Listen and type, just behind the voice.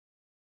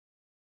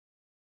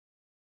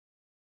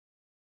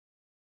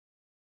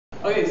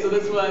Okay, so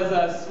this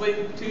was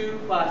Swing 2,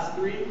 Class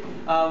 3. We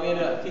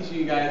ended up teaching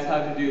you guys how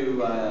to do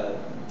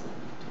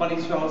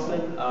 20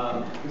 Charleston.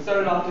 We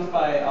started off just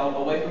by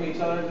away from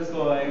each other, just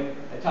going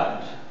a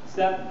touch,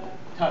 step,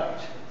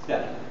 touch,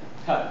 step,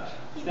 touch,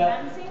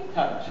 step,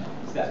 touch,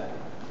 step,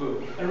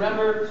 boom. And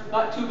remember,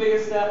 not too big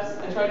of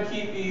steps, and try to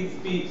keep these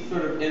feet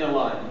sort of in a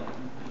line.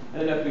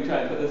 And then if we try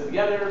and put this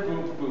together,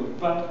 boom, boom,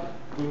 ba,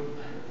 boom,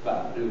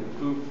 ba, boom,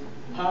 boom,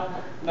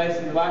 ha. Nice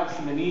and relaxed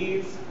in the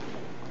knees.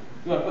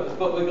 If you want to put the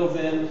foot wiggles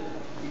in,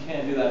 you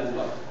can do that as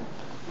well.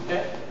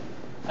 Okay?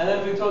 And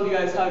then we told you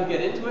guys how to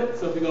get into it.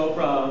 So if we go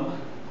from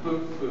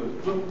boom,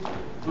 boom, boom,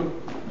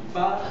 boom,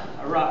 ba,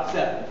 a rock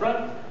step in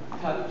front,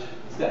 touch,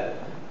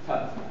 step,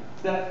 touch,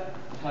 step,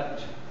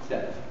 touch,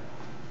 step.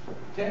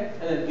 Okay?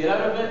 And then get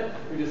out of it.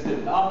 We just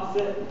did the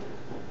opposite.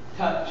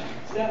 Touch,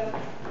 step,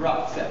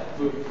 rock step,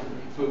 boom,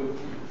 boom,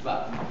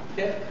 ba.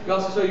 Okay? We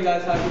also show you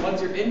guys how to, once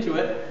you're into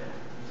it,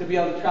 to be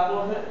able to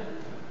travel with it.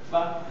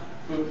 Ba,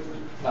 boom,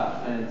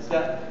 ba, and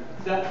step,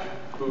 step,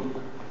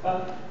 boom,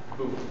 ba,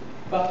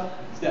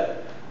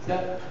 step,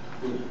 step,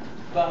 boom,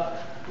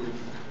 ba, boom,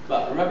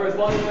 ba. Remember, as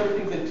long as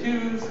everything's in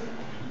twos,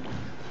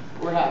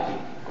 we're happy.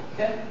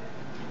 Okay?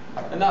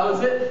 And that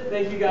was it.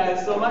 Thank you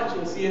guys so much.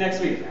 We'll see you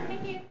next week.